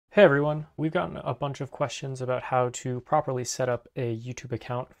Hey everyone, we've gotten a bunch of questions about how to properly set up a YouTube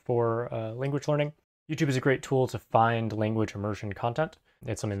account for language learning. YouTube is a great tool to find language immersion content.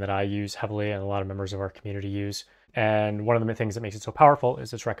 It's something that I use heavily and a lot of members of our community use. And one of the things that makes it so powerful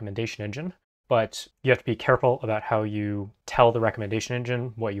is its recommendation engine. But you have to be careful about how you tell the recommendation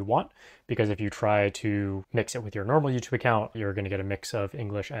engine what you want, because if you try to mix it with your normal YouTube account, you're going to get a mix of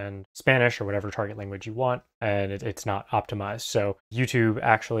English and Spanish or whatever target language you want, and it's not optimized. So YouTube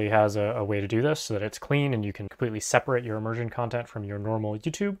actually has a way to do this so that it's clean and you can completely separate your immersion content from your normal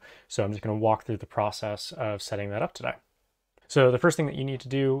YouTube. So I'm just going to walk through the process of setting that up today. So the first thing that you need to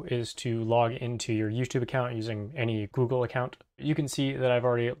do is to log into your YouTube account using any Google account. You can see that I've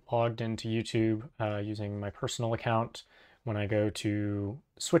already logged into YouTube using my personal account. When I go to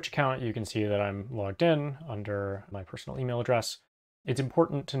Switch account, you can see that I'm logged in under my personal email address. It's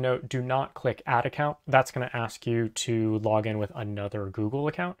important to note, do not click add account. That's going to ask you to log in with another Google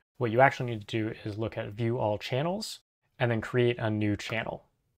account. What you actually need to do is look at view all channels and then create a new channel.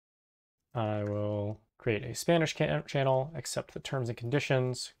 I will create a Spanish channel, accept the terms and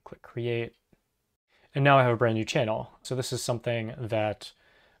conditions, click create. And now I have a brand new channel. So this is something that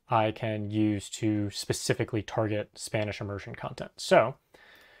I can use to specifically target Spanish immersion content. So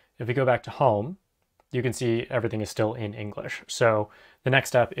if we go back to home, you can see everything is still in English. So the next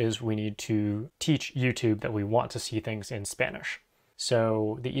step is we need to teach YouTube that we want to see things in Spanish.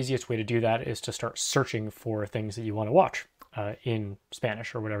 So the easiest way to do that is to start searching for things that you want to watch in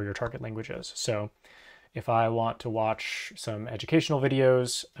Spanish or whatever your target language is. So if I want to watch some educational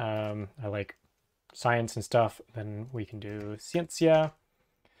videos, I like science and stuff, then we can do ciencia.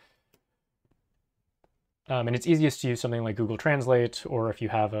 And it's easiest to use something like Google Translate, or if you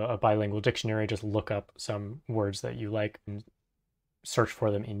have a bilingual dictionary, just look up some words that you like and search for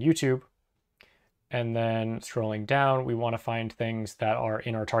them in YouTube. And then scrolling down, we want to find things that are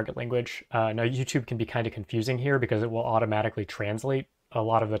in our target language. Now, YouTube can be kind of confusing here because it will automatically translate a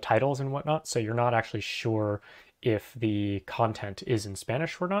lot of the titles and whatnot. So you're not actually sure if the content is in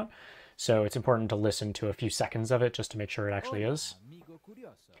Spanish or not. So it's important to listen to a few seconds of it just to make sure it actually is.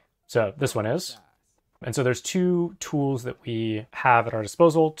 So this one is. And so there's two tools that we have at our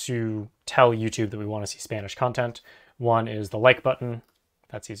disposal to tell YouTube that we want to see Spanish content. One is the like button.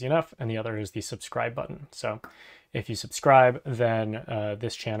 That's easy enough. And the other is the subscribe button. So if you subscribe, then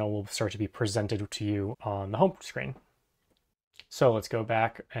this channel will start to be presented to you on the home screen. So let's go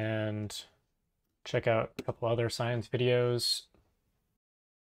back and check out a couple other science videos.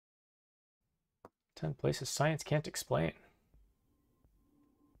 10 places science can't explain.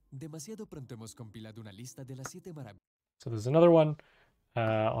 Demasiado pronto hemos compilado una lista de las 7 maravillas. So there's another one.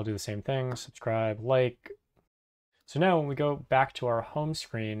 I'll do the same thing, subscribe, like. So now when we go back to our home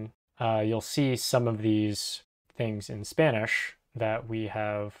screen, you'll see some of these things in Spanish that we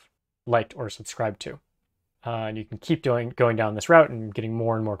have liked or subscribed to. And you can keep going down this route and getting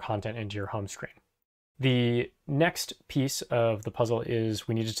more and more content into your home screen. The next piece of the puzzle is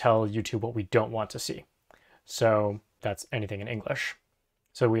we need to tell YouTube what we don't want to see. So that's anything in English.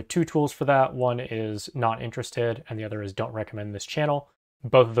 So we have two tools for that. One is not interested, and the other is don't recommend this channel.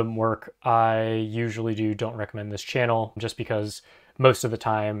 Both of them work. I usually do don't recommend this channel just because most of the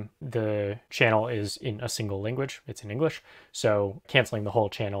time the channel is in a single language. It's in English. So canceling the whole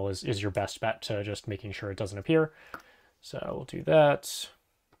channel is your best bet to just making sure it doesn't appear. So we'll do that.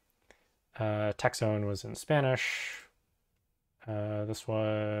 Tech Zone was in Spanish. This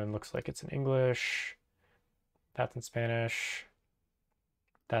one looks like it's in English. That's in Spanish.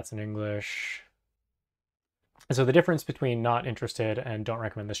 That's in English. And so the difference between not interested and don't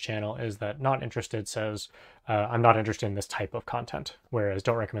recommend this channel is that not interested says, I'm not interested in this type of content, whereas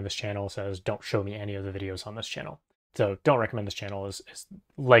don't recommend this channel says, don't show me any of the videos on this channel. So don't recommend this channel is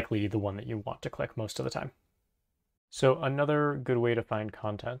likely the one that you want to click most of the time. So another good way to find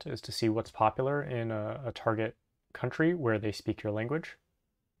content is to see what's popular in a target country where they speak your language.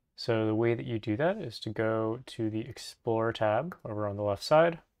 So the way that you do that is to go to the Explore tab over on the left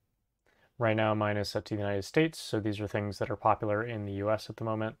side. Right now mine is set to the United States, so these are things that are popular in the US at the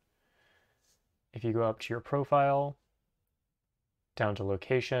moment. If you go up to your profile, down to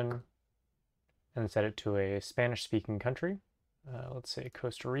location, and set it to a Spanish-speaking country, let's say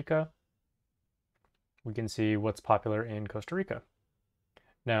Costa Rica, we can see what's popular in Costa Rica.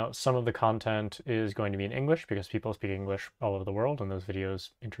 Now, some of the content is going to be in English because people speak English all over the world and those videos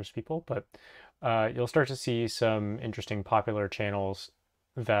interest people, but you'll start to see some interesting popular channels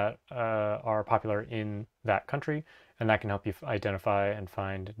that are popular in that country, and that can help you identify and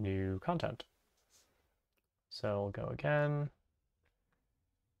find new content. So we'll go again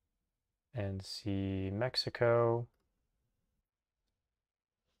and see Mexico.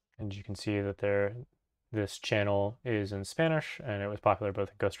 And you can see that this channel is in Spanish, and it was popular both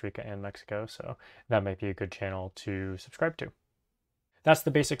in Costa Rica and Mexico, so that might be a good channel to subscribe to. That's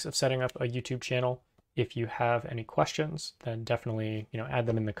the basics of setting up a YouTube channel. If you have any questions, then definitely add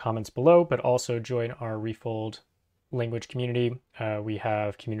them in the comments below, but also join our Refold language community. We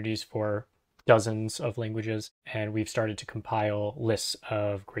have communities for dozens of languages, and we've started to compile lists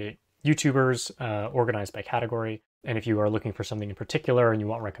of great YouTubers organized by category. And if you are looking for something in particular and you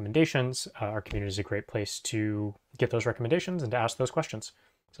want recommendations, our community is a great place to get those recommendations and to ask those questions.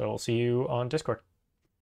 So we'll see you on Discord.